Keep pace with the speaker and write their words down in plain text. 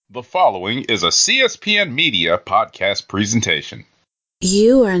The following is a CSPN Media podcast presentation.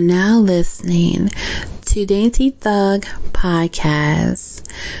 You are now listening to Dainty Thug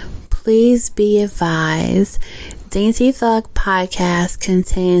Podcast. Please be advised, Dainty Thug Podcast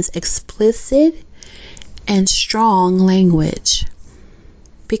contains explicit and strong language.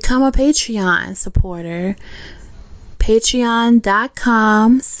 Become a Patreon supporter.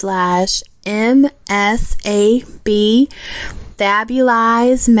 Patreon.com/MSAB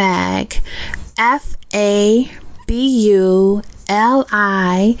Fabulize Mag FABULIZEMAG.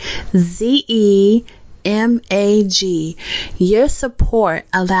 Your support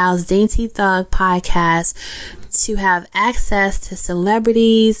allows Dainty Thug Podcast to have access to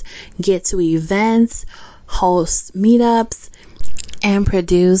celebrities, get to events, host meetups, and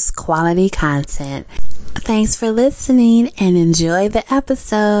produce quality content. Thanks for listening and enjoy the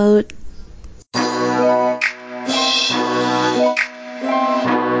episode.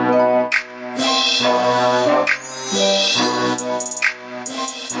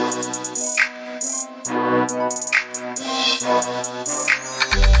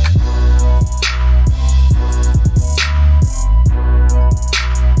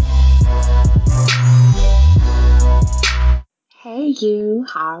 Hey you,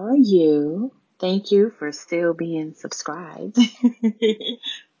 how are you? Thank you for still being subscribed.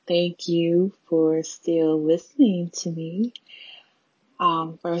 Thank you for still listening to me.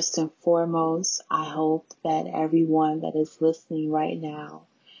 First and foremost, I hope that everyone that is listening right now,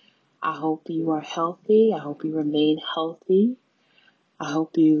 I hope you are healthy. I hope you remain healthy. I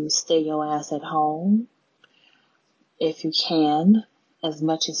hope you stay your ass at home if you can, as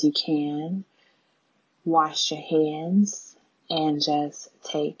much as you can. Wash your hands and just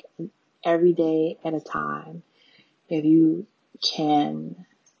take every day at a time. If you can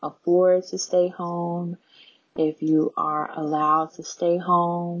afford to stay home, if you are allowed to stay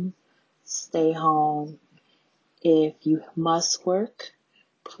home, stay home. If you must work,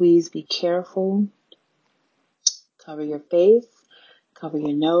 please be careful. Cover your face, cover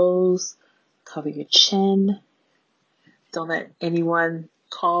your nose, cover your chin. Don't let anyone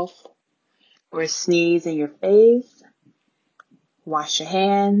cough or sneeze in your face. Wash your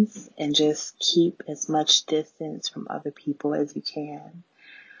hands and just keep as much distance from other people as you can.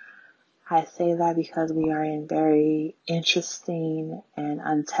 I say that because we are in very interesting and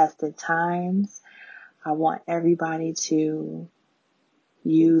untested times. I want everybody to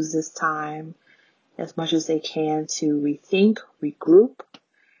use this time as much as they can to rethink, regroup,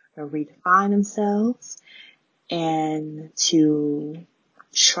 or redefine themselves, and to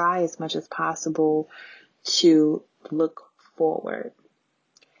try as much as possible to look forward.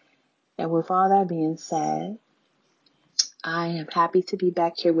 And with all that being said, I am happy to be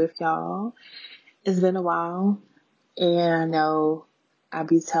back here with y'all. It's been a while, and I know I'll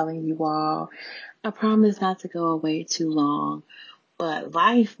be telling you all, I promise not to go away too long, but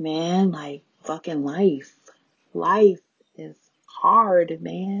life, man, like fucking life. Life is hard,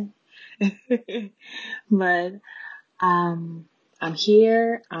 man. But I'm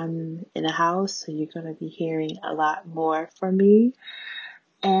here, I'm in a house, so you're going to be hearing a lot more from me.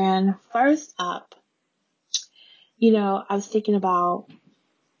 And first up, I was thinking about,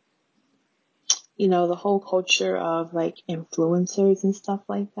 the whole culture of like influencers and stuff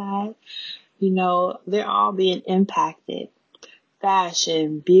like that. They're all being impacted.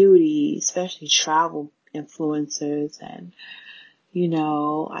 Fashion, beauty, especially travel influencers. And,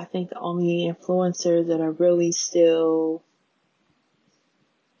 I think the only influencers that are really still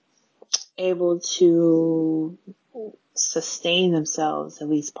able to sustain themselves, at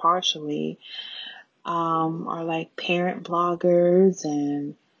least partially, are like parent bloggers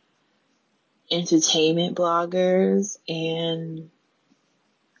and entertainment bloggers and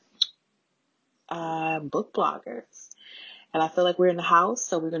book bloggers. And I feel like we're in the house,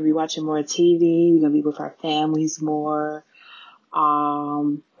 so we're going to be watching more TV. We're going to be with our families more.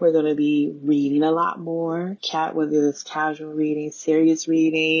 We're going to be reading a lot more, whether it's casual reading, serious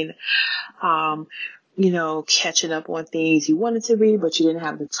reading, catching up on things you wanted to read, but you didn't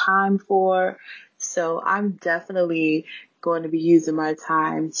have the time for. So I'm definitely going to be using my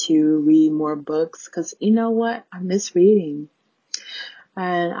time to read more books because you know what? I miss reading.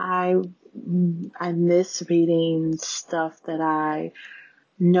 And I miss reading stuff that I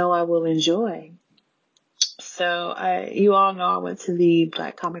know I will enjoy. So you all know I went to the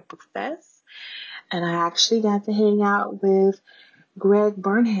Black Comic Book Fest, and I actually got to hang out with Greg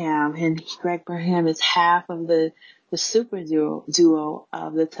Burnham, and Greg Burnham is half of the super duo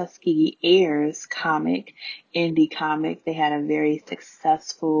of the Tuskegee Heirs comic, indie comic. They had a very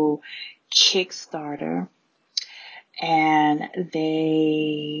successful Kickstarter, and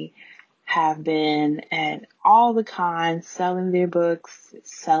they have been at all the cons, selling their books,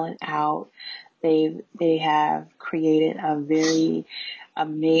 selling out. They have created a very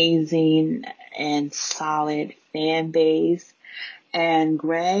amazing and solid fan base. And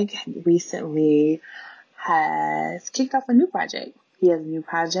Greg recently has kicked off a new project. He has a new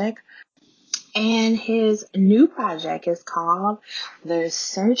project. And his new project is called The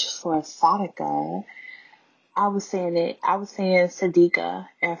Search for Sadika. I was saying Sadika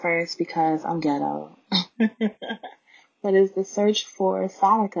at first because I'm ghetto. But it's The Search for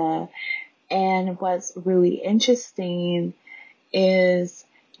Sadika. And what's really interesting is,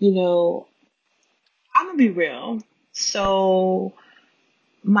 I'm going to be real. So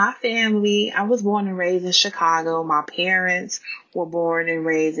my family, I was born and raised in Chicago. My parents were born and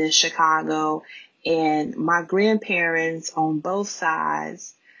raised in Chicago. And my grandparents on both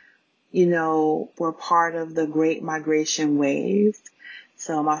sides, were part of the Great Migration Wave.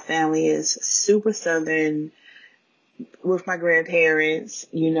 So my family is super Southern with my grandparents,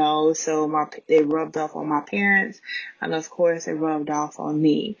 so they rubbed off on my parents, and of course it rubbed off on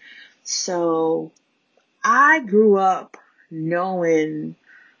me. So I grew up knowing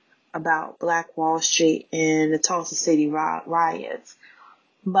about Black Wall Street and the Tulsa City riots,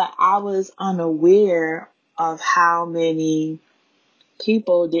 but I was unaware of how many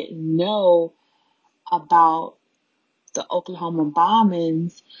people didn't know about the Oklahoma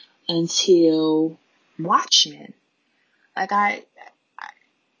bombings until Watchmen. Like I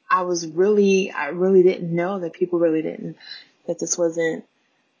really didn't know that people really didn't, that this wasn't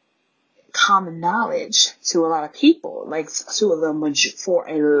common knowledge to a lot of people. Like for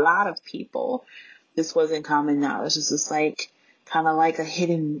a lot of people, this wasn't common knowledge. This was kind of like a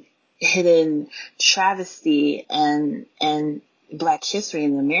hidden travesty and Black history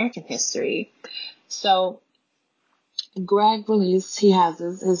and American history. So Greg he has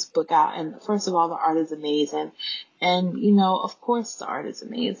his book out, and first of all, the art is amazing. And, of course the art is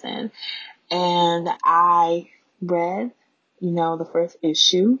amazing. And I read, the first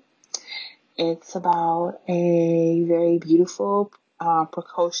issue. It's about a very beautiful,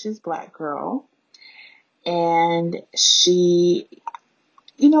 precocious Black girl. And she,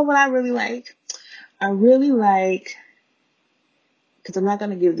 what I really like? I really like, because I'm not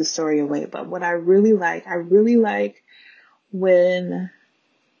going to give the story away, but what I really like when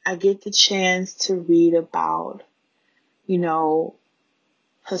I get the chance to read about,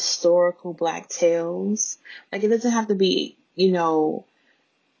 historical Black tales. Like, it doesn't have to be, the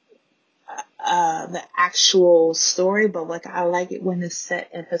actual story, but I like it when it's set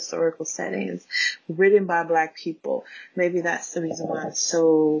in historical settings, written by Black people. Maybe that's the reason why I'm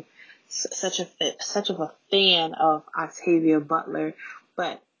such of a fan of Octavia Butler.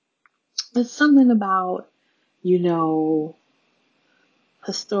 But it's something about,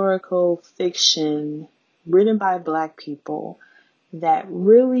 historical fiction written by Black people that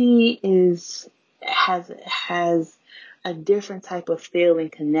really has a different type of feeling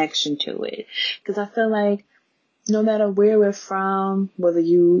connection to it. Because I feel like no matter where we're from, whether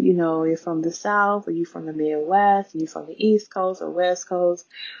you're from the South or you're from the Midwest, you're from the East Coast or West Coast,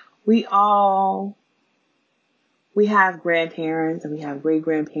 we have grandparents and we have great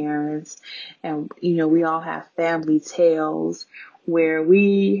grandparents, and we all have family tales where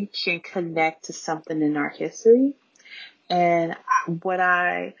we can connect to something in our history. And what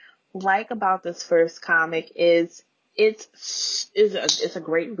I like about this first comic is it's a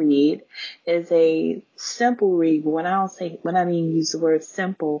great read. It's a simple read, but when I mean use the word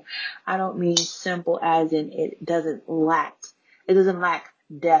simple, I don't mean simple as in it doesn't lack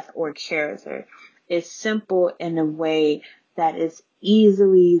depth or character. It's simple in a way that is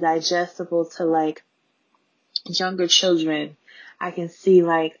easily digestible to younger children. I can see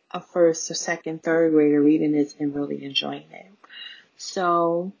a first or second, third grader reading this and really enjoying it.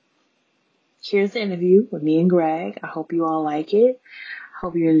 So here's the interview with me and Greg. I hope you all like it. I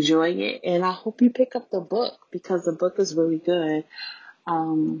hope you enjoy it. And I hope you pick up the book because the book is really good.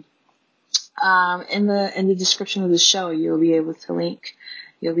 In the description of the show, you'll be able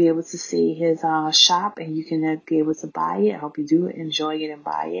to see his shop, and you can be able to buy it. I hope you do enjoy it and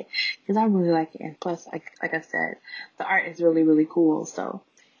buy it because I really like it. And plus, like I said, the art is really, really cool. So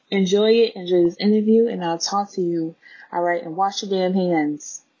enjoy it. Enjoy this interview, and I'll talk to you. All right, and wash your damn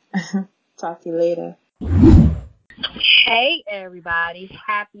hands. Talk to you later. Hey, everybody.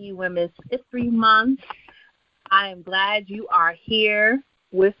 Happy Women's History Month. I am glad you are here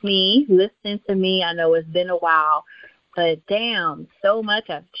with me, listening to me. I know it's been a while, but damn, so much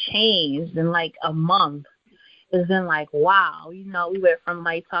has changed in a month. It's been wow. We went from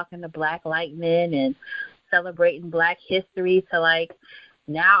talking to Black lightning and celebrating Black history to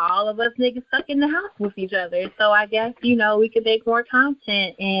now all of us niggas stuck in the house with each other. So I guess, we could make more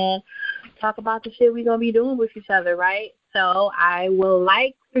content and talk about the shit we gonna be doing with each other, right? So I would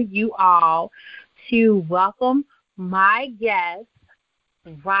like for you all to welcome my guest,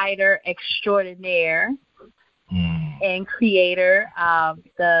 writer extraordinaire and creator of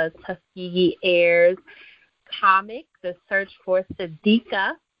the Tuskegee Heirs comic, The Search for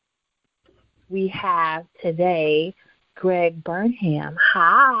Sadika. We have today Greg Burnham.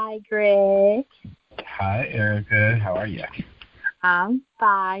 Hi, Greg. Hi, Erica. How are you? I'm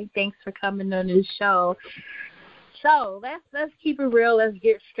fine. Thanks for coming on the show. So let's keep it real. Let's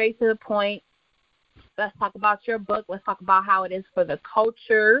get straight to the point. Let's talk about your book. Let's talk about how it is for the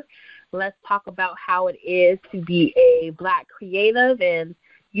culture. Let's talk about how it is to be a Black creative, and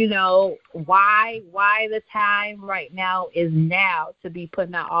why the time right now is now to be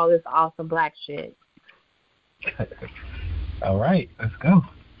putting out all this awesome Black shit. All right, let's go.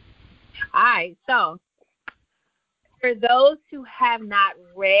 All right, so for those who have not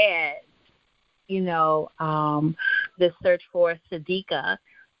read, The Search for Sadika,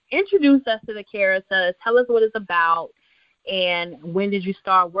 introduce us to the character. Tell us what it's about, and when did you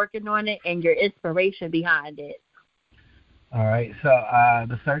start working on it, and your inspiration behind it. All right, so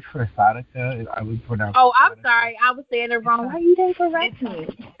The Search for Sadika, I would pronounce. Oh, I'm sorry, I was saying it wrong. Why you didn't correct me?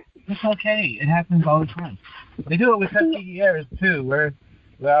 It's okay. It happens all the time. They do it with Tuskegee Heirs too. We're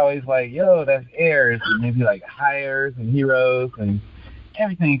always like, yo, that's heirs, and maybe like hires and heroes and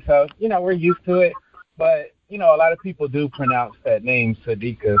everything. So we're used to it, but a lot of people do pronounce that name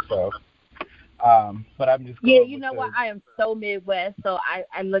Sadika. So, but I'm just going you know what? I am so Midwest, so I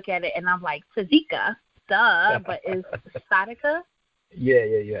look at it and I'm like Sadika, duh, but it's Sadika.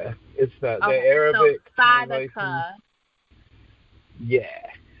 Yeah. It's the Arabic so Sadika. Yeah.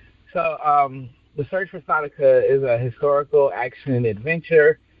 So, The Search for Sadika is a historical action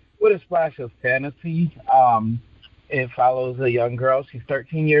adventure with a splash of fantasy. It follows a young girl. She's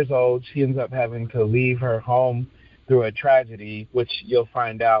 13 years old. She ends up having to leave her home through a tragedy, which you'll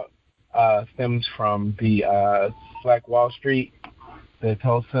find out stems from the Black Wall Street, the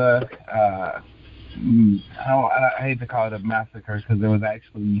Tulsa. I hate to call it a massacre because there was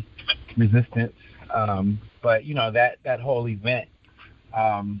actually resistance, but that whole event.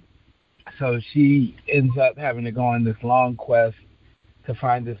 So she ends up having to go on this long quest to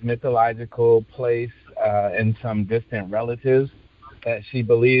find this mythological place and some distant relatives that she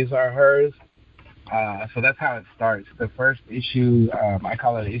believes are hers. So that's how it starts. The first issue, I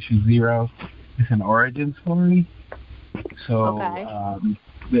call it issue 0. It's an origin story. So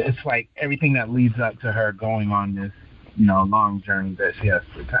it's like everything that leads up to her going on this, long journey that she has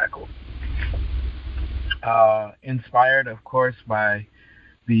to tackle. Inspired, of course, by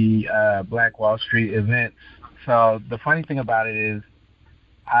the Black Wall Street events. So the funny thing about it is,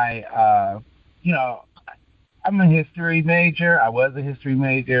 I'm a history major. I was a history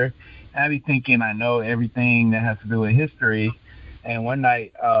major. And I be thinking I know everything that has to do with history. And one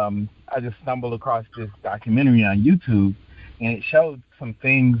night, I just stumbled across this documentary on YouTube, and it showed some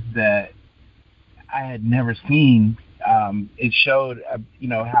things that I had never seen. It showed,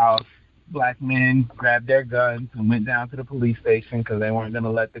 how Black men grabbed their guns and went down to the police station because they weren't going to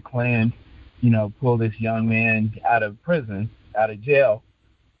let the Klan, pull this young man out of prison, out of jail,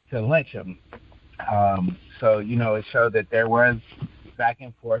 to lynch him. So, it showed that there was back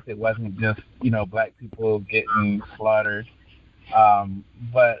and forth. It wasn't just, Black people getting slaughtered.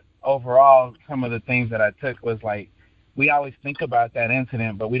 But overall, some of the things that I took was like, we always think about that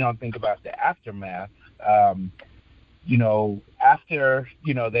incident, but we don't think about the aftermath. After,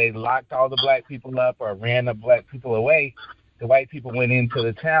 they locked all the Black people up or ran the Black people away, the white people went into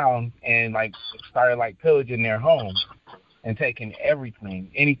the town and started pillaging their homes and taking everything,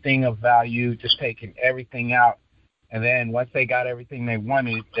 anything of value, just taking everything out. And then once they got everything they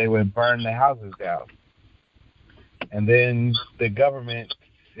wanted, they would burn the houses down. And then the government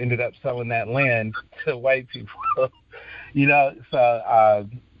ended up selling that land to white people. So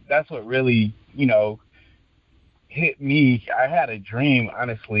that's what really, hit me. I had a dream,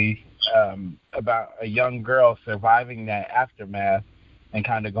 honestly, about a young girl surviving that aftermath and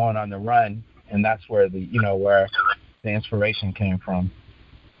kind of going on the run. And that's where where the inspiration came from.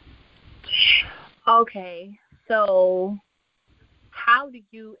 Okay, so how do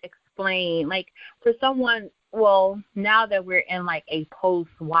you explain, for someone, well, now that we're in a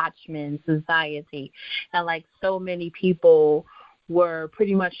post-Watchmen society, and so many people were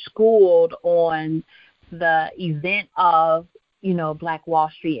pretty much schooled on the event of, Black Wall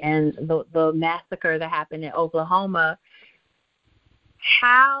Street and the massacre that happened in Oklahoma,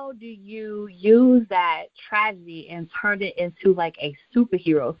 how do you use that tragedy and turn it into like a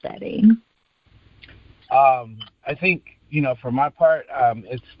superhero setting? I think, for my part,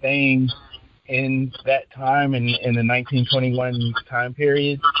 it's staying in that time in the 1921 time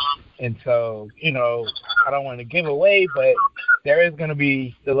period. And so, I don't want to give away, but there is going to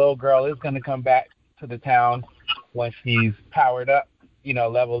be, the little girl is going to come back to the town once she's powered up,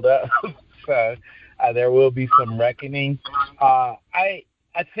 leveled up. So there will be some reckoning. I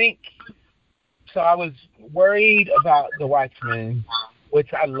think, so I was worried about The Watchmen,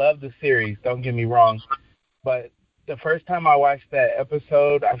 which I love the series, don't get me wrong. But the first time I watched that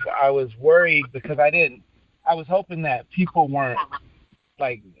episode, I was worried because I was hoping that people weren't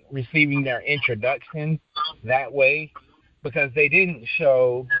like receiving their introduction that way, because they didn't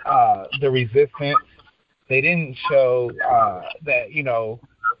show the resistance. They didn't show that,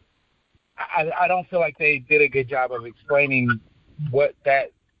 I don't feel like they did a good job of explaining what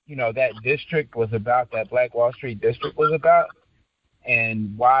that, that district was about, that Black Wall Street district was about,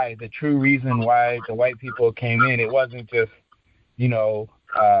 and why, the true reason why the white people came in. It wasn't just,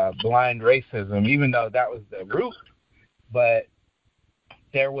 blind racism, even though that was the root, but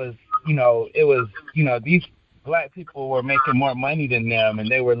there was, it was, these black people were making more money than them,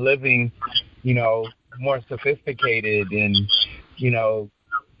 and they were living, more sophisticated, and,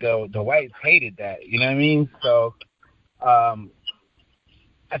 the whites hated that, you know what I mean? So,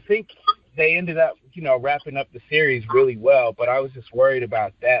 I think they ended up, wrapping up the series really well, but I was just worried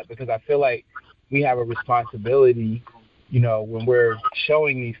about that because I feel like we have a responsibility, when we're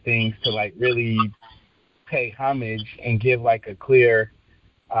showing these things, to like really pay homage and give like a clear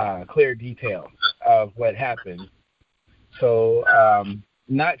detail of what happened. So,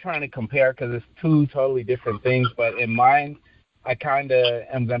 not trying to compare because it's two totally different things, but in mine, I kind of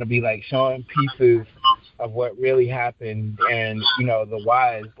am going to be like showing pieces of what really happened, and, the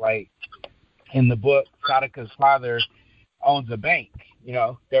whys. Like in the book, Sadaka's father owns a bank.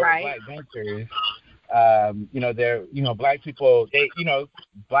 There were Right. black bankers. There, black people, they,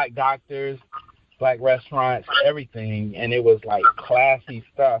 black doctors, black restaurants, everything, and it was like classy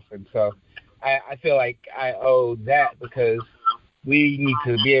stuff. And so I feel like I owe that, because we need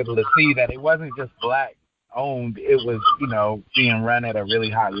to be able to see that it wasn't just black owned, it was, being run at a really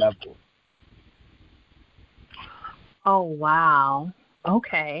high level. Oh, wow.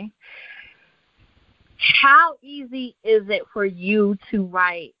 Okay. How easy is it for you to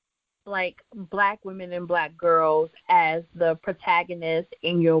write like black women and black girls as the protagonist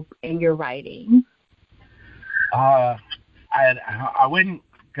in your writing? I wouldn't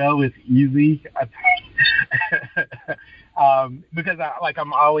go with easy, because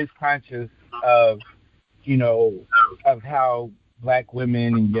I'm always conscious of, of how black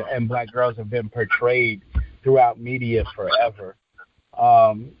women and black girls have been portrayed throughout media forever.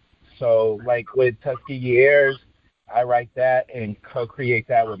 Um, so like with Tuskegee Airs, I write that and co-create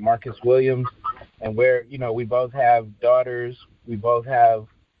that with Marcus Williams, and where, we both have daughters, we both have,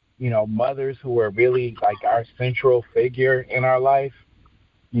 mothers who are really like our central figure in our life.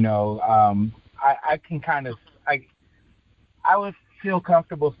 I can kind of, I would feel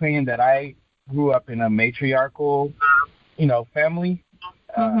comfortable saying that I grew up in a matriarchal, family,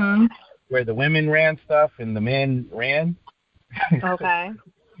 uh, Mhm. where the women ran stuff and the men ran. Okay.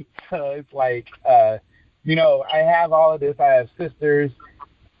 So it's like, I have all of this. I have sisters.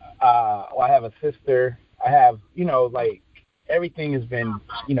 I have a sister. I have, like everything has been,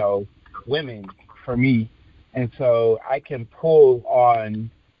 women for me. And so I can pull on,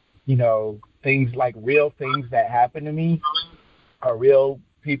 things like real things that happen to me, or real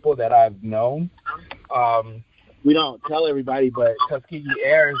people that I've known. Um, we don't tell everybody, but Tuskegee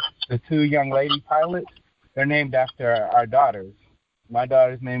Airs, the two young lady pilots, they're named after our daughters. My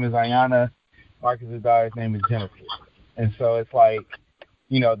daughter's name is Ayana. Marcus's daughter's name is Jennifer. And so it's like,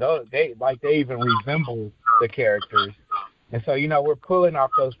 they even resemble the characters. And so, we're pulling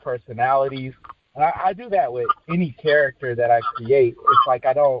off those personalities. And I do that with any character that I create. It's like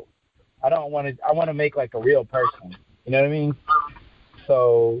I want to make like a real person. You know what I mean?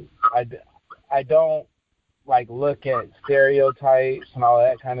 So I don't like look at stereotypes and all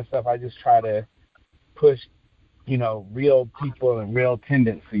that kind of stuff. I just try to push, real people and real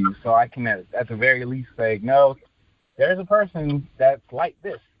tendencies. So I can at the very least say, no, there's a person that's like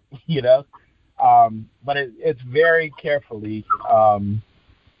this, you know. But it's very carefully,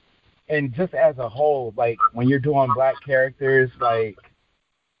 and just as a whole, like when you're doing black characters, like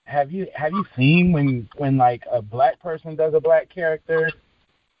have you seen when like a black person does a black character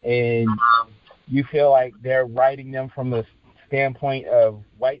and you feel like they're writing them from the standpoint of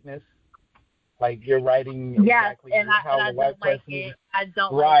whiteness? Like you're writing Yes, exactly and how the I don't white like person is. it. I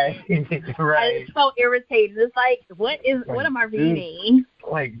don't like Right, it. right. It's so irritating. It's like, what Like, am I dude, reading?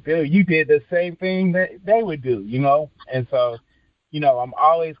 you did the same thing that they would do, you know? And so, I'm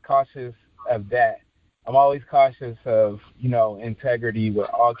always cautious of that. I'm always cautious of, integrity with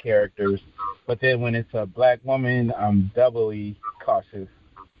all characters. But then when it's a black woman, I'm doubly cautious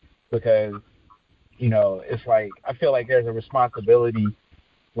because, it's like I feel like there's a responsibility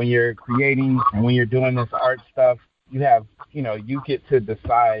when you're creating and when you're doing this art stuff. You get to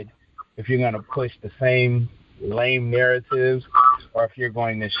decide if you're going to push the same lame narratives or if you're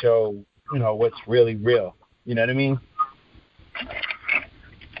going to show, what's really real. You know what I mean?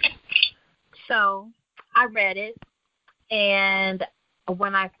 So I read it, and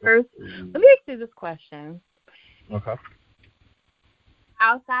when I first, let me ask you this question. Okay.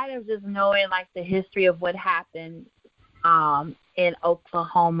 Outside of just knowing like the history of what happened in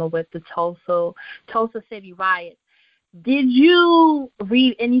Oklahoma with the Tulsa City riots, did you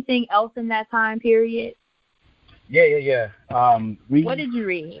read anything else in that time period? Yeah. What did you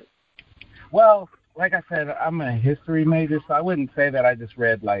read? Well, like I said, I'm a history major, so I wouldn't say that I just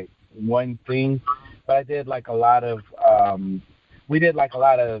read like one thing, but I did like a lot of we did like a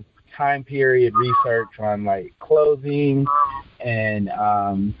lot of time period research on like clothing and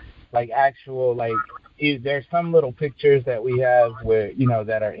like actual like there's some little pictures that we have where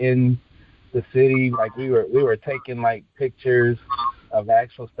that are in the city. Like we were taking like pictures of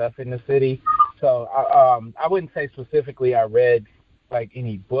actual stuff in the city. So I wouldn't say specifically I read like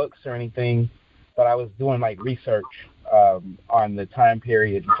any books or anything, but I was doing like research on the time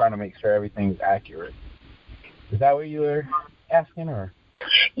period and trying to make sure everything's accurate. Is that what you were asking, or?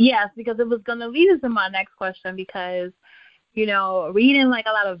 Yes, because it was going to lead us to my next question because, reading like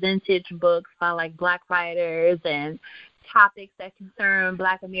a lot of vintage books by like black writers and topics that concern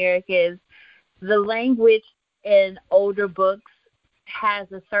black Americans, the language in older books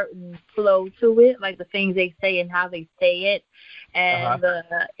has a certain flow to it, like the things they say and how they say it and the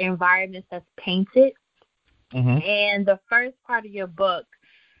environments that's painted. Mm-hmm. And the first part of your book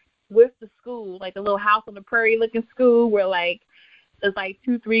with the school, like the little house on the prairie looking school where like there's like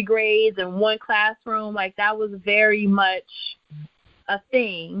 2-3 grades and one classroom, like that was very much a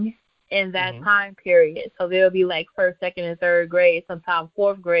thing in that time period. So there'll be like first, second, and third grade, sometimes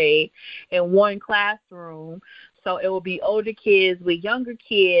fourth grade in one classroom. So it will be older kids with younger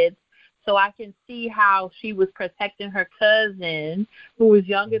kids. So I can see how she was protecting her cousin who was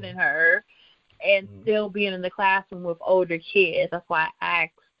younger than her and still being in the classroom with older kids. That's why I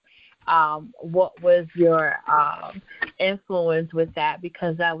asked what was your influence with that,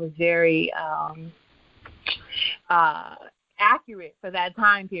 because that was very accurate for that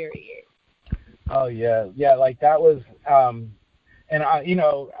time period. Oh yeah, like that was, and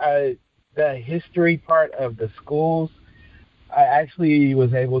the history part of the schools. I actually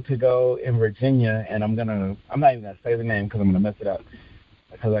was able to go in Virginia, and I'm not even gonna say the name because I'm gonna mess it up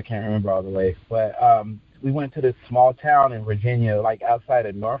because I can't remember all the way. But we went to this small town in Virginia, like outside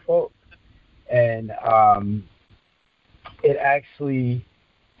of Norfolk, and it actually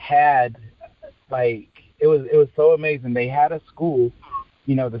had like it was so amazing. They had a school,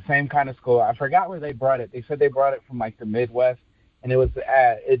 the same kind of school. I forgot where they brought it. They said they brought it from like the Midwest, and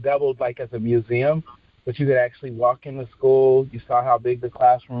it doubled like as a museum, but you could actually walk in the school. You saw how big the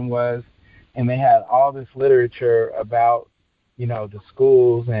classroom was, and they had all this literature about the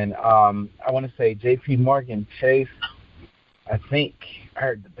schools. And I want to say J.P. Morgan Chase, I think,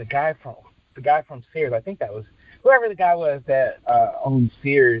 or the guy from Sears. I think that was whoever the guy was that owned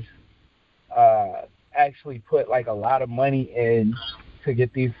Sears. Actually put like a lot of money in to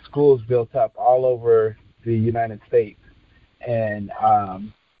get these schools built up all over the United States. And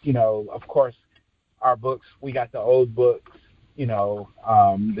of course, our books, we got the old books.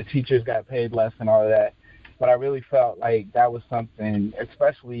 The teachers got paid less and all of that. But I really felt like that was something,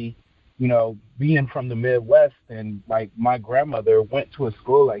 especially being from the Midwest, and like my grandmother went to a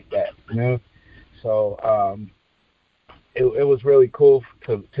school like that. So it was really cool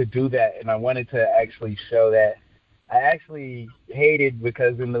to do that, and I wanted to actually show that. I actually hated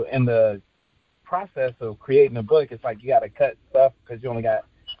because in the process of creating a book, it's like you got to cut stuff because you only got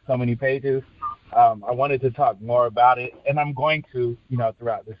so many pages. I wanted to talk more about it, and I'm going to,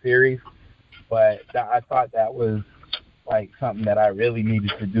 throughout the series. But I thought that was like something that I really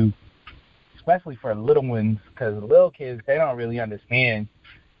needed to do, especially for little ones, because little kids, they don't really understand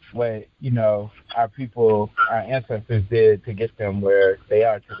what our ancestors did to get them where they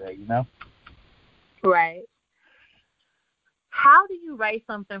are today. Right. How do you write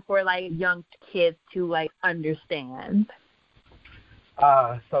something for like young kids to like understand?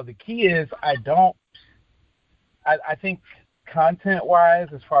 So the key is I think content wise,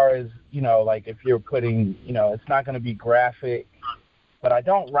 as far as, like if you're putting, it's not going to be graphic, but I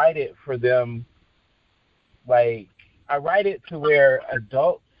don't write it for them. Like, I write it to where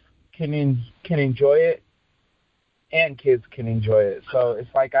adults can enjoy it and kids can enjoy it. So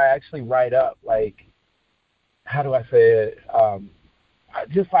it's like I actually write up, like, how do I say it?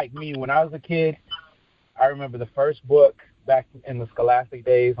 Just like me, when I was a kid, I remember the first book back in the Scholastic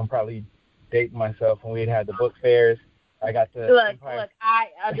days. I'm probably dating myself when we'd had the book fairs. I got the Look, I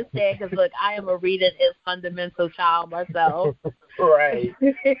understand because look, I am a reading is fundamental child myself. Right.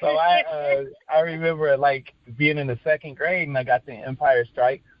 So I remember like being in the second grade and I got the Empire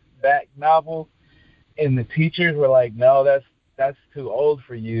Strikes Back novel, and the teachers were like, "No, that's too old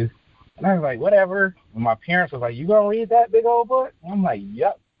for you." And I was like, "Whatever." And my parents was like, "You gonna read that big old book?" And I'm like,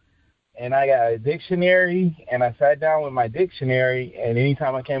 "Yep." And I got a dictionary, and I sat down with my dictionary, and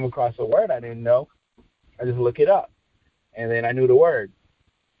anytime I came across a word I didn't know, I just look it up, and then I knew the word.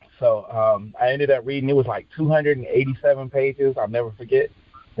 So I ended up reading. It was like 287 pages. I'll never forget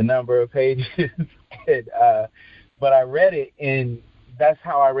the number of pages. and, but I read it, and that's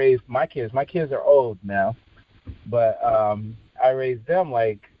how I raised my kids. My kids are old now, but I raised them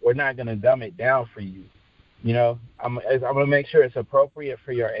like, we're not going to dumb it down for you. I'm going to make sure it's appropriate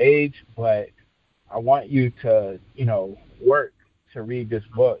for your age, but I want you to, work to read this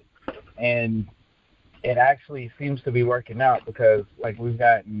book. And it actually seems to be working out because, like, we've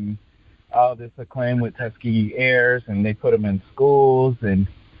gotten all this acclaim with Tuskegee Airs, and they put them in schools, and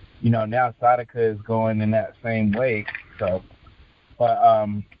now Sadaka is going in that same way. So, but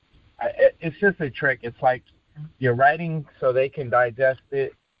it's just a trick. It's like you're writing so they can digest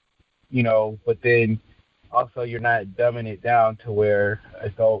it, but then also you're not dumbing it down to where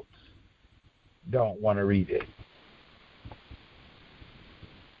adults don't want to read it.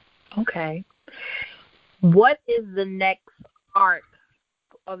 Okay. What is the next arc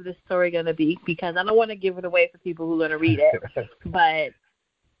of the story going to be? Because I don't want to give it away for people who are going to read it, but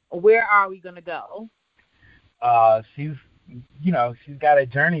where are we going to go? She's got a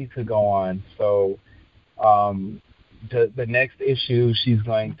journey to go on. So the next issue, she's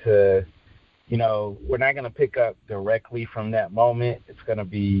going to, we're not going to pick up directly from that moment. It's going to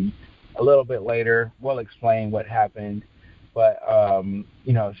be a little bit later. We'll explain what happened. But,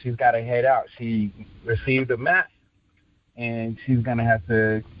 she's got to head out. She received a map, and she's going to have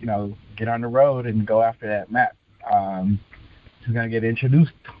to, get on the road and go after that map. She's going to get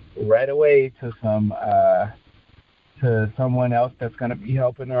introduced right away to someone else that's going to be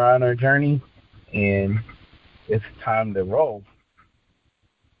helping her on her journey, and it's time to roll.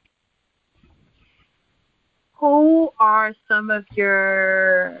 Who are some of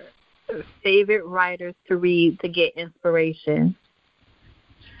your favorite writers to read to get inspiration?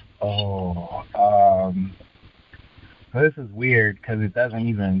 This is weird because it doesn't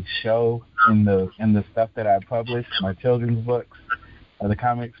even show in the stuff that I publish, my children's books or the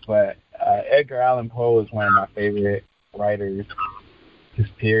comics. But Edgar Allan Poe is one of my favorite writers.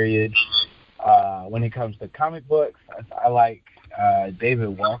 Just period. When it comes to comic books, I like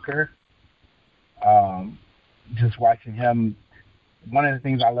David Walker. Just watching him. One of the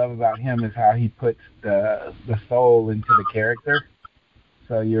things I love about him is how he puts the soul into the character.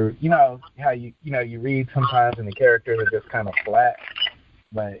 So how you read sometimes and the characters are just kind of flat,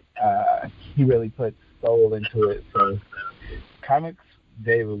 but he really puts soul into it. So comics,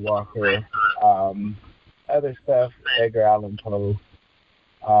 David Walker. Other stuff, Edgar Allan Poe.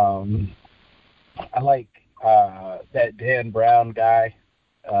 I like that Dan Brown guy.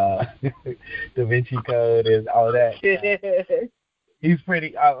 Da Vinci Code and all of that. He's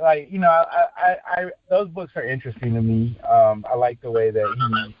pretty. Those books are interesting to me. I like the way that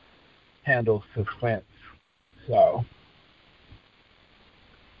he handles suspense. So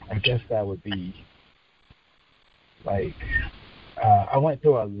I guess that would be like. I went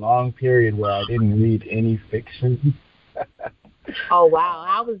through a long period where I didn't read any fiction. Oh wow,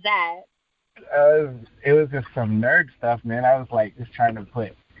 how was that? It was just some nerd stuff, man. I was like just trying to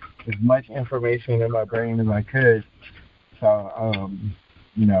put as much information in my brain as I could. So,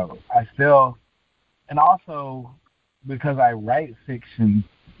 I still, and also because I write fiction,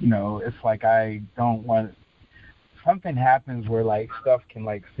 it's like I don't want, something happens where like stuff can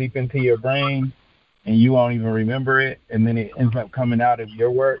like seep into your brain and you won't even remember it, and then it ends up coming out of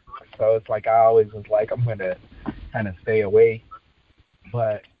your work. So it's like I always was like, I'm going to kind of stay away.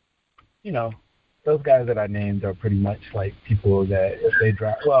 But, those guys that I named are pretty much like people that if they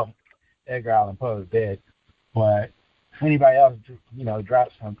drop, well, Edgar Allan Poe is dead, but if anybody else,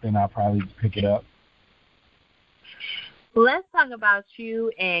 drops something, I'll probably pick it up. Let's talk about you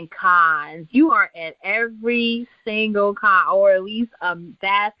and cons. You are at every single con, or at least a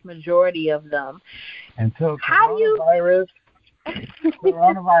vast majority of them. Until How do you?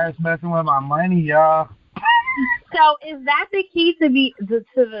 coronavirus messing with my money, y'all. So, is that the key to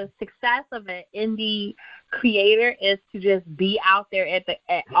the success of an indie creator? Is to just be out there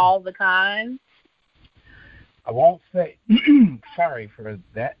at all the cons? I won't say sorry for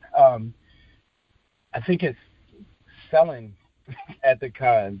that. I think it's selling at the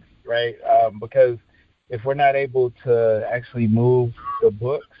cons, right? Because if we're not able to actually move the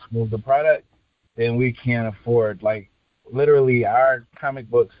books, move the product, then we can't afford, like, literally our comic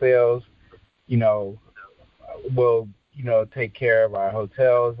book sales, you know, will, take care of our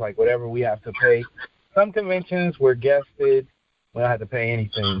hotels, like whatever we have to pay. Some conventions we're guested, we don't have to pay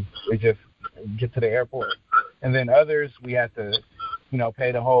anything. We just get to the airport. And then others we have to,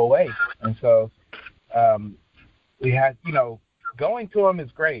 pay the whole way. And so we had, going to them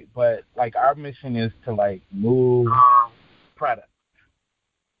is great, but like our mission is to like move product.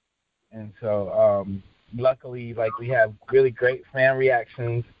 And so luckily, like we have really great fan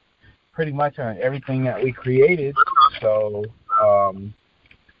reactions pretty much on everything that we created. So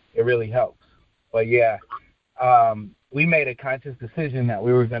it really helps. But yeah, we made a conscious decision that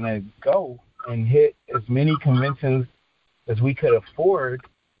we were going to go and hit as many conventions as we could afford,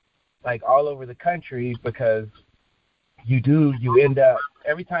 like all over the country, because you end up,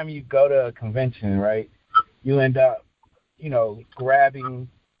 every time you go to a convention, right, you end up, grabbing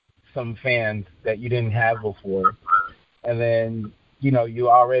some fans that you didn't have before. And then, you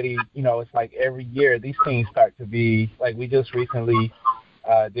already, it's like every year these things start to be, like we just recently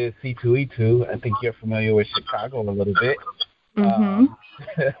did C2E2. I think you're familiar with Chicago a little bit. Mm-hmm.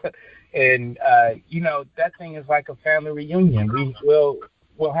 And, that thing is like a family reunion.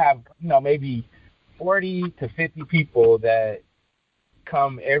 We'll have, maybe 40 to 50 people that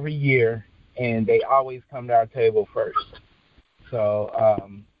come every year, and they always come to our table first. So,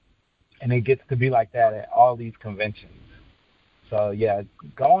 and it gets to be like that at all these conventions. So, yeah,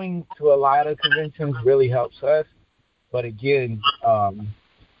 going to a lot of conventions really helps us. But again,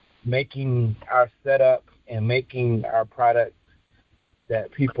 making our setup and making our product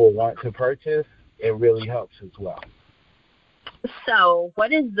that people want to purchase, it really helps as well. So,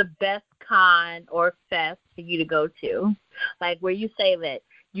 what is the best con or fest for you to go to? Like where you say that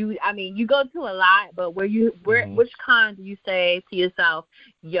you go to a lot, but which con do you say to yourself,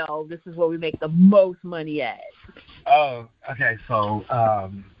 yo, this is where we make the most money at? Oh, okay. So,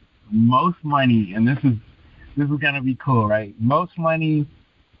 most money, and this is gonna be cool, right? Most money,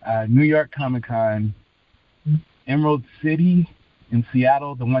 New York Comic Con, Emerald City in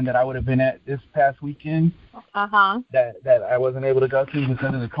Seattle, the one that I would have been at this past weekend. That I wasn't able to go to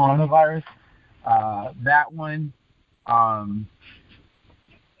because of the coronavirus. That one, and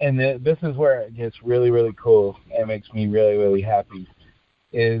this is where it gets really, really cool and makes me really, really happy,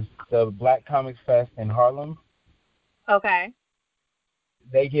 is the Black Comics Fest in Harlem. Okay.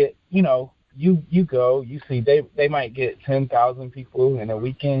 They get, you go, you see, they might get 10,000 people in a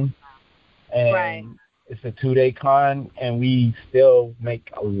weekend, and right. It's a 2-day con, and we still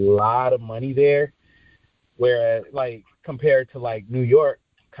make a lot of money there. Whereas, like, compared to like New York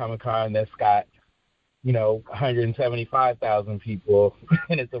Comic Con, that's got 175,000 people,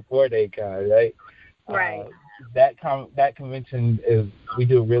 and it's a 4-day con, right? Right. That convention is we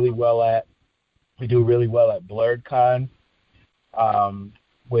do really well at. We do really well at Blurred Con,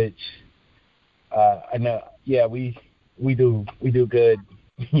 which I know. Yeah, we do good,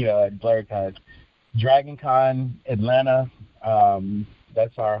 at Blurred Con. Dragon Con Atlanta,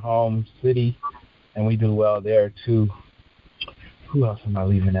 that's our home city, and we do well there too. Who else am I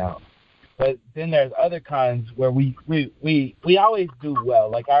leaving out? But then there's other cons where we always do well.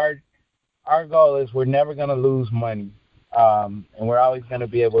 Like our goal is we're never gonna lose money, and we're always gonna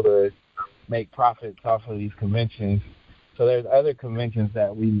be able to make profits off of these conventions. So there's other conventions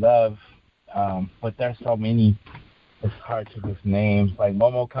that we love, but there's so many. It's hard to just name. Like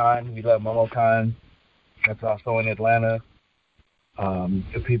MomoCon, we love MomoCon. That's also in Atlanta.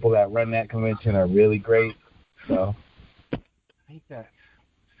 The people that run that convention are really great. So I think that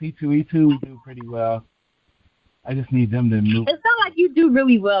C2E2 we do pretty well. I just need them to move. It's not like you do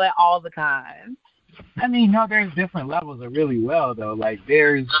really well at all the times. I mean, no, there's different levels of really well though. Like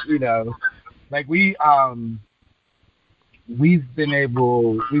there's, like we've had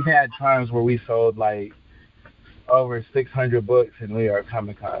times where we sold like over 600 books in New York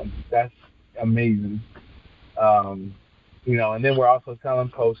Comic Con. That's amazing. And then we're also selling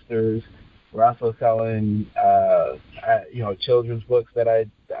posters. We're also selling, children's books that I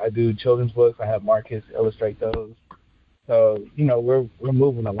do children's books. I have Marcus illustrate those. So, we're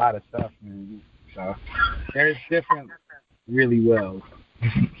moving a lot of stuff, man. So there's different really well.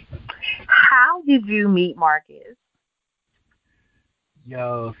 How did you meet Marcus?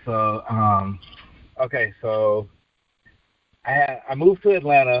 Yo, so okay, so I moved to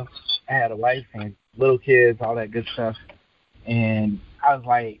Atlanta. I had a wife and little kids, all that good stuff, and I was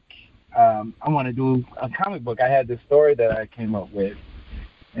like, I want to do a comic book. I had this story that I came up with,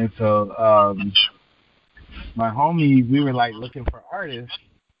 and so my homie, we were like looking for artists,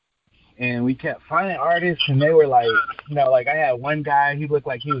 and we kept finding artists, and they were like, like I had one guy, he looked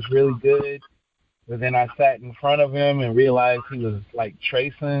like he was really good, but then I sat in front of him and realized he was like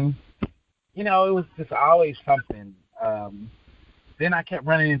tracing. It was just always something. Then I kept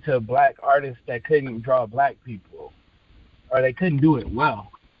running into black artists that couldn't draw black people, or they couldn't do it well.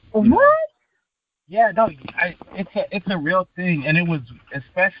 What? Yeah, no, it's a real thing, and it was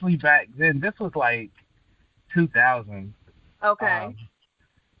especially back then. This was like 2000. Okay.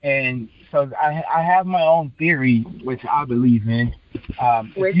 And so I have my own theory, which I believe in.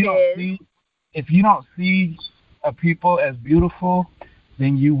 If you don't see a people as beautiful,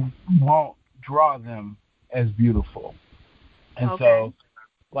 then you won't draw them as beautiful. And so,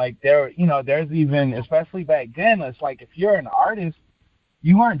 like there's even, especially back then, it's like if you're an artist,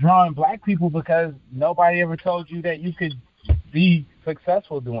 you weren't drawing black people because nobody ever told you that you could be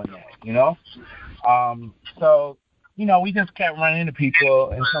successful doing that. So we just kept running into people,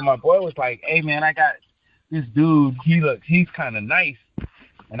 and so my boy was like, "Hey man, I got this dude. He's kind of nice,"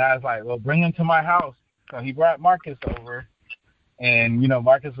 and I was like, "Well, bring him to my house." So he brought Marcus over, and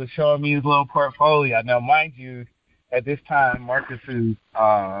Marcus was showing me his little portfolio. Now, mind you, at this time, Marcus is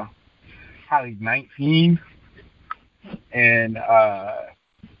probably 19, and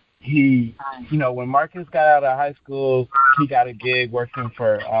he, when Marcus got out of high school, he got a gig working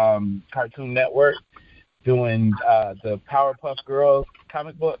for Cartoon Network, doing the Powerpuff Girls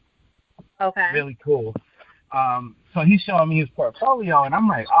comic book. Okay. Really cool. So he's showing me his portfolio, and I'm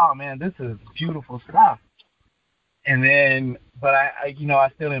like, oh man, this is beautiful stuff. And then, but I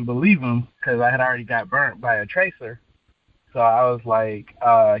still didn't believe him because I had already got burnt by a tracer. So I was like,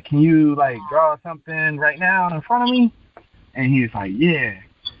 can you like draw something right now in front of me? And he was like, yeah.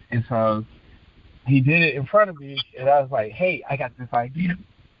 And so he did it in front of me, and I was like, hey, I got this idea.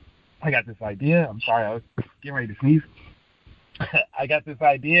 I'm sorry, I was getting ready to sneeze. I got this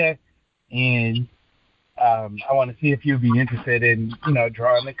idea, and I want to see if you'd be interested in,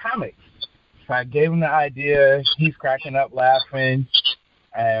 drawing the comics. So I gave him the idea. He's cracking up, laughing.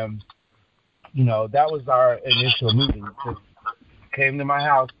 That was our initial meeting. Just came to my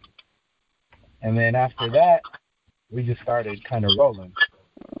house, and then after that, we just started kind of rolling.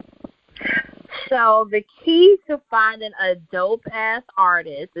 So the key to finding a dope ass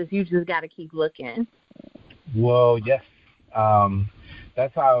artist is you just got to keep looking. Well, yes.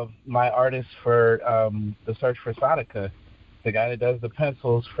 That's how my artist for the Search for Sonica, the guy that does the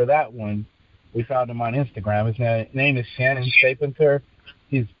pencils for that one, we found him on Instagram. His name is Shannon Shapenter.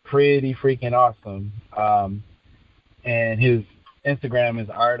 He's pretty freaking awesome. And his Instagram is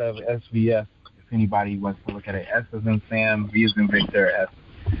Art of SVS. If anybody wants to look at it, S as in Sam, V as in Victor, S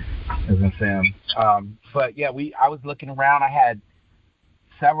as in Sam. But yeah, I was looking around. I had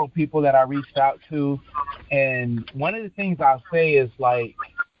several people that I reached out to, and one of the things I'll say is like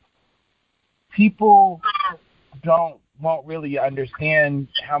people won't really understand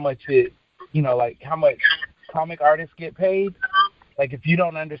how much how much comic artists get paid. Like if you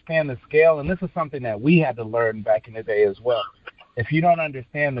don't understand the scale, and this is something that we had to learn back in the day as well. If you don't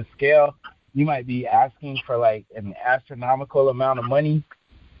understand the scale, you might be asking for like an astronomical amount of money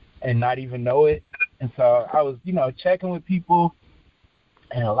and not even know it. And so I was, checking with people,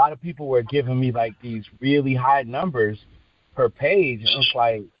 and a lot of people were giving me like these really high numbers per page. And it's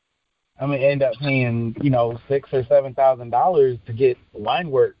like I'm gonna end up paying, $6,000 or $7,000 to get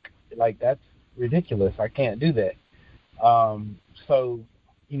line work. Like that's ridiculous. I can't do that. So,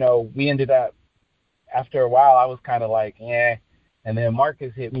 we ended up after a while. I was kind of like, yeah. And then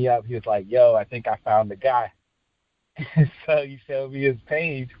Marcus hit me up. He was like, yo, I think I found the guy. So he showed me his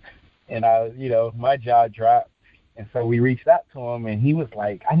page, and my jaw dropped. And so we reached out to him, and he was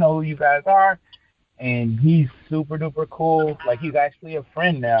like, I know who you guys are. And he's super duper cool. Like he's actually a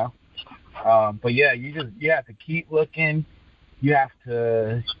friend now. But yeah, you have to keep looking. You have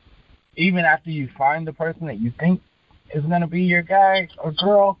to, even after you find the person that you think is going to be your guy or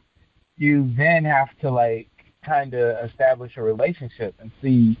girl, you then have to like kind of establish a relationship and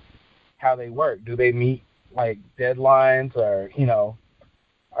see how they work. Do they meet like deadlines, or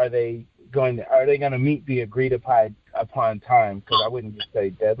are they going to meet the agreed upon time? Because I wouldn't just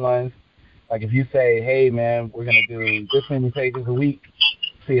say deadlines. Like if you say, hey man, we're gonna do this many pages a week,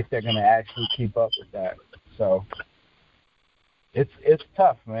 see if they're gonna actually keep up with that. So it's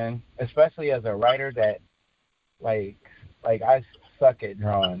tough, man, especially as a writer that like I suck at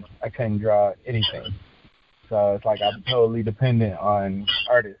drawing. I couldn't draw anything. So it's like I'm totally dependent on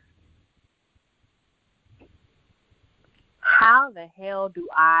artists. How the hell do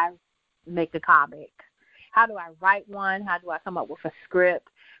I make a comic? How do I write one? How do I come up with a script?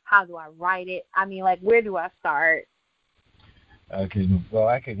 How do I write it? I mean, like, where do I start? I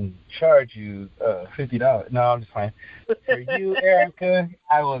can charge you $50. No, I'm just fine. For you, Erica,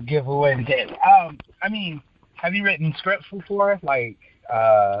 I will give away the game. I mean, have you written scripts before, like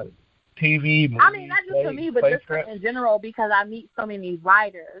TV, movies? I mean, not just for me, but just in general, because I meet so many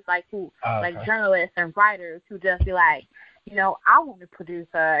writers, like journalists and writers who just be like, you know, I want to produce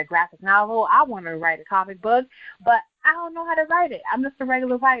a graphic novel, I want to write a comic book, but I don't know how to write it. I'm just a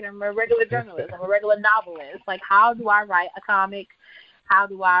regular writer. I'm a regular journalist. I'm a regular novelist. Like, how do I write a comic? How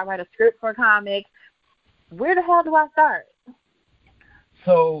do I write a script for a comic? Where the hell do I start?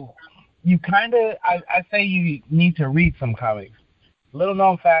 So you kind of, I say you need to read some comics. Little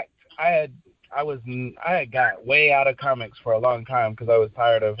known fact, I had got way out of comics for a long time because I was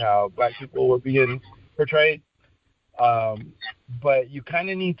tired of how black people were being portrayed. But you kind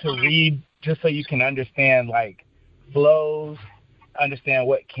of need to read just so you can understand like flows, understand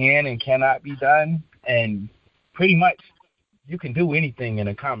what can and cannot be done, and pretty much you can do anything in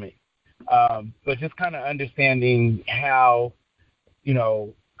a comic. But just kind of understanding how, you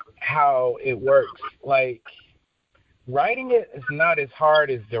know, how it works. Like writing it is not as hard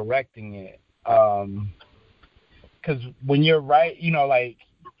as directing it. Because when you're you know, like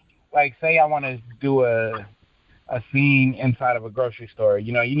say I want to do a scene inside of a grocery store.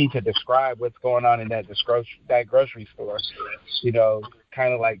 You know, you need to describe what's going on in that grocery store, you know,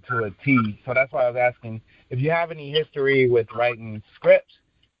 kind of like to a T. So that's why I was asking, if you have any history with writing scripts,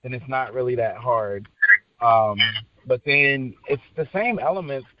 then it's not really that hard. But then it's the same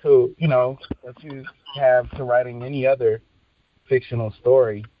elements to, you know, that you have to writing any other fictional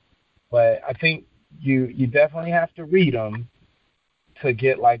story. But I think you definitely have to read them to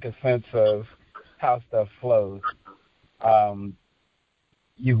get like a sense of how stuff flows.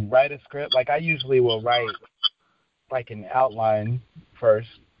 You write a script. Like I usually will write like an outline first,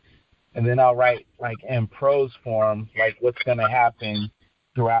 and then I'll write like in prose form, like what's gonna happen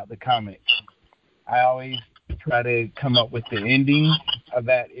throughout the comic. I always try to come up with the ending of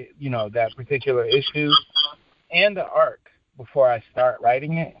that, you know, that particular issue and the arc before I start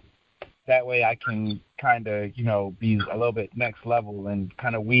writing it. That way I can kind of, you know, be a little bit next level and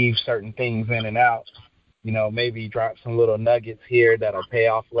kind of weave certain things in and out. You know, maybe drop some little nuggets here that'll pay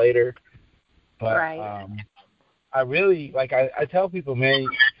off later. But right. I really, like I tell people, man,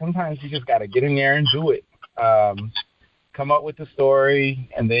 sometimes you just got to get in there and do it. Come up with the story,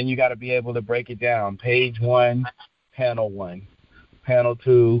 and then you got to be able to break it down. Page 1, panel 1, panel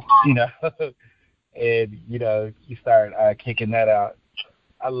 2, you know, and, you know, you start kicking that out.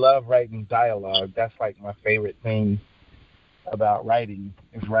 I love writing dialogue. That's like my favorite thing about writing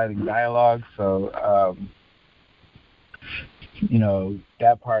is writing dialogue. So, you know,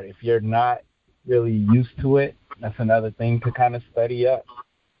 that part, if you're not really used to it, that's another thing to kind of study up.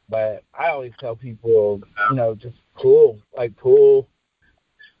 But I always tell people, you know, just pull,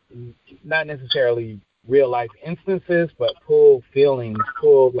 not necessarily real life instances, but pull feelings,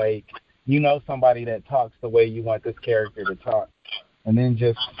 pull like, you know, somebody that talks the way you want this character to talk, and then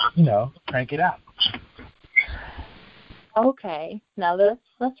just, you know, crank it out. Okay, now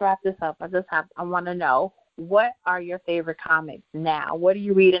let's wrap this up. I want to know, what are your favorite comics now? What are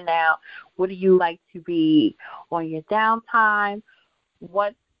you reading now? What do you like to read on your downtime?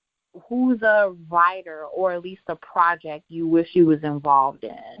 Who's a writer or at least a project you wish you was involved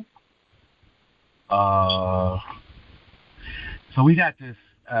in? So we got this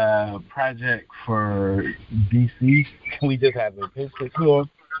project for DC. We just haven't pitched it to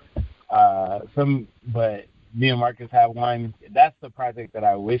them. But me and Marcus have one. That's the project that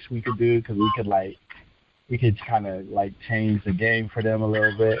I wish we could do because we could kind of like change the game for them a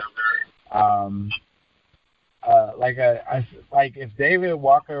little bit. Like if David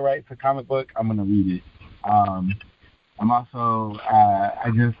Walker writes a comic book, I'm gonna read it. I'm also I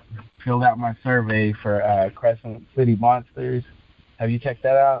just filled out my survey for Crescent City Monsters. Have you checked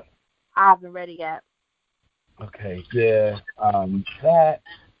that out? I haven't read it yet. Okay, yeah. That.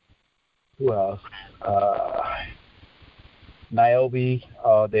 Who else? Niobe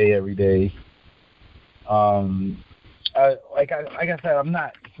all day, every day. Like I said, I'm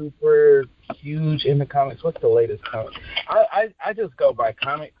not super huge into comics. What's the latest comic? I just go by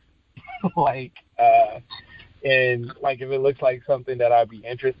comics. like, and like if it looks like something that I'd be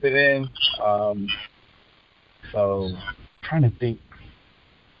interested in. So trying to think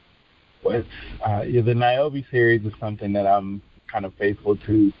what's the Niobe series is something that I'm kind of faithful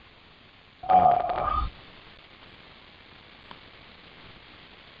to.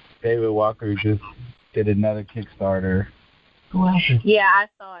 David Walker just did another Kickstarter. Who else? Yeah, I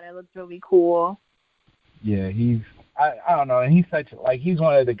saw it. It looks really cool. Yeah, I don't know, and he's he's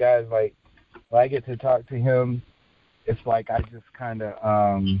one of the guys, like, when I get to talk to him, it's like I just kind of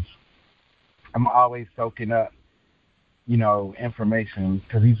I'm always soaking up, information,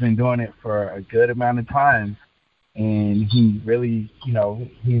 because he's been doing it for a good amount of time, and he really,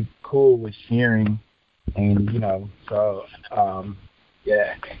 he's cool with sharing, and so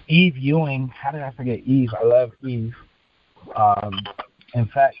yeah. Eve Ewing, how did I forget Eve? I love Eve. In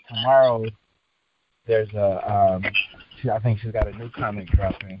fact, tomorrow there's I think she's got a new comic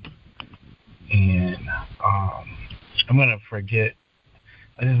dropping, and I'm gonna forget.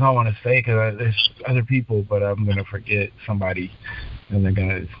 I just don't want to say because there's other people, but I'm gonna forget somebody, and they're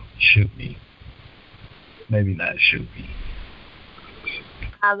gonna shoot me. Maybe not shoot me.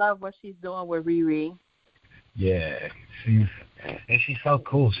 I love what she's doing with Riri. Yeah, she's so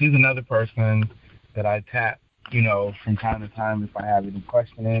cool. She's another person that I tap, from time to time if I have any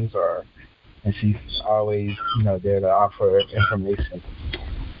questions, and she's always, there to offer information.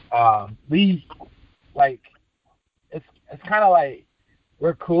 It's kind of like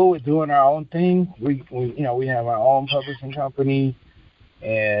we're cool with doing our own thing. We have our own publishing company,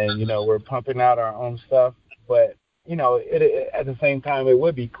 and we're pumping out our own stuff. But at the same time, it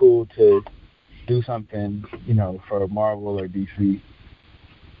would be cool to do something, for Marvel or DC.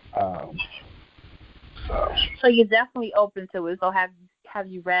 So you're definitely open to it. So have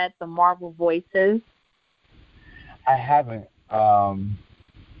you read the Marvel Voices? I haven't.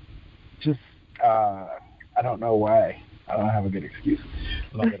 Just I don't know why. I don't have a good excuse.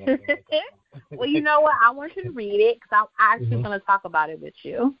 Well, you know what? I want you to read it because I'm actually going to talk about it with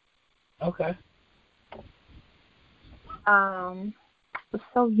you. Okay.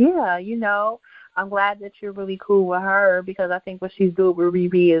 So yeah, I'm glad that you're really cool with her because I think what she's doing with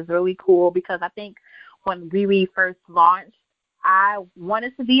Riri is really cool because I think when Riri first launched, I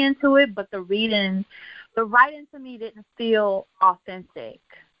wanted to be into it, but the writing to me didn't feel authentic.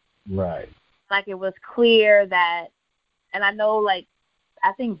 Right. Like it was clear that, and I know, like,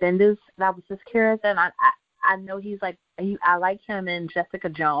 I think Bendis, that was his character, and I know he's like, I like him in Jessica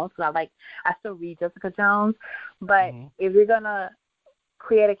Jones, because I still read Jessica Jones, but if you're going to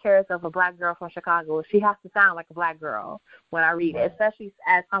create a character of a black girl from Chicago, she has to sound like a black girl when I read it, especially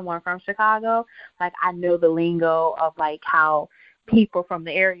as someone from Chicago. Like, I know the lingo of, like, how people from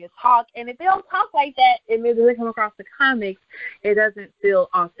the area talk, and if they don't talk like that, and maybe they come across the comics, it doesn't feel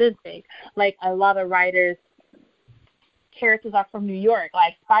authentic. Like, a lot of writers, characters are from New York.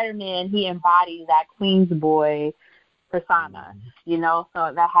 Like, Spider-Man, he embodies that Queens boy persona, so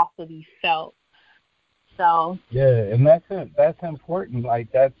that has to be felt. So yeah, and that's important.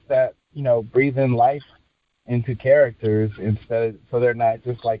 Like that breathing life into characters so they're not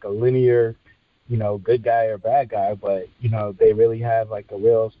just like a linear, good guy or bad guy, but they really have like a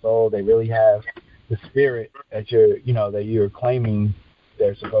real soul. They really have the spirit that you're claiming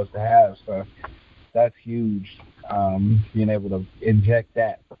they're supposed to have. So that's huge. Being able to inject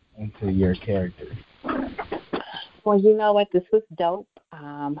that into your character. Well, you know what? This was dope.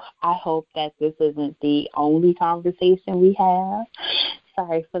 I hope that this isn't the only conversation we have.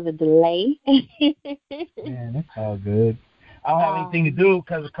 Sorry for the delay. Man, it's all good. I don't have anything to do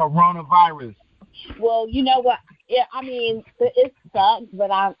because of coronavirus. Well, you know what? Yeah, I mean, it sucks,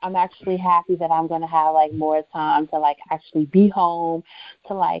 but I'm actually happy that I'm gonna have like more time to like actually be home,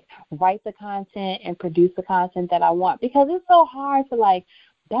 to like write the content and produce the content that I want, because it's so hard to like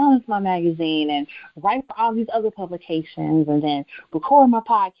balance my magazine and write for all these other publications and then record my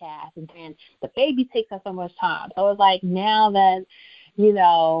podcast, and then the baby takes up so much time. So it's like now that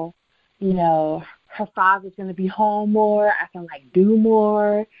her father's gonna be home more, I can like do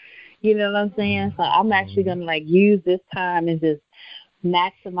more. You know what I'm saying? So I'm actually going to, like, use this time and just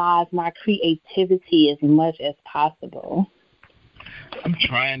maximize my creativity as much as possible. I'm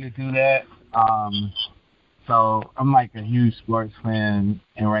trying to do that. So I'm, like, a huge sports fan,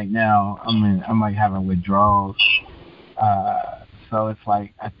 and right now I'm like, having withdrawals. So it's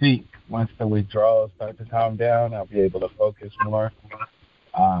like, I think once the withdrawals start to calm down, I'll be able to focus more.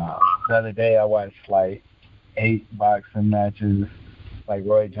 The other day I watched, like, 8 boxing matches. Like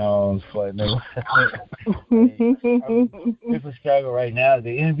Roy Jones, Floyd Mayweather. It's a struggle right now.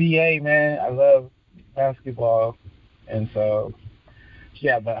 The NBA, man, I love basketball, and so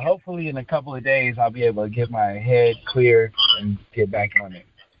Yeah, but hopefully in a couple of days I'll be able to get my head clear and get back on it.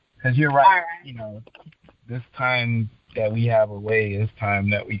 Because you're right. All right. You know, this time that we have away is time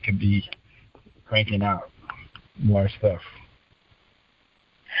that we could be cranking out more stuff.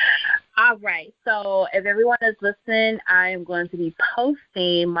 All right. So if everyone is listening, I am going to be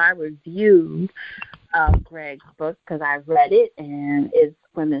posting my review of Greg's book because I read it and it's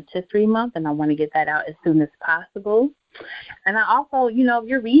Women's History Month and I want to get that out as soon as possible. And I also, you know, if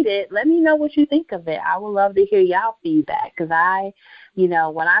you read it, let me know what you think of it. I would love to hear y'all feedback because when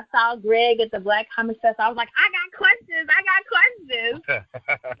I saw Greg at the Black Comic Fest, I was like, I got questions.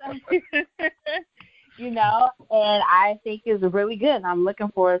 And I think it's really good. I'm looking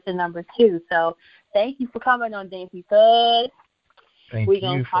forward to number 2. So thank you for coming on Dainty Thud. We're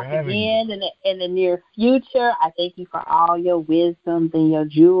going to talk again in the near future. I thank you for all your wisdoms and your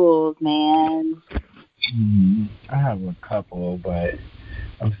jewels, man. I have a couple, but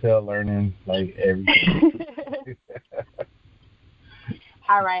I'm still learning like everything.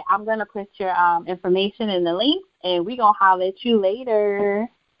 All right, I'm going to put your information in the links, and we're going to holler at you later.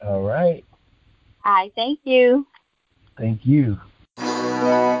 All right. All right, thank you. Thank you.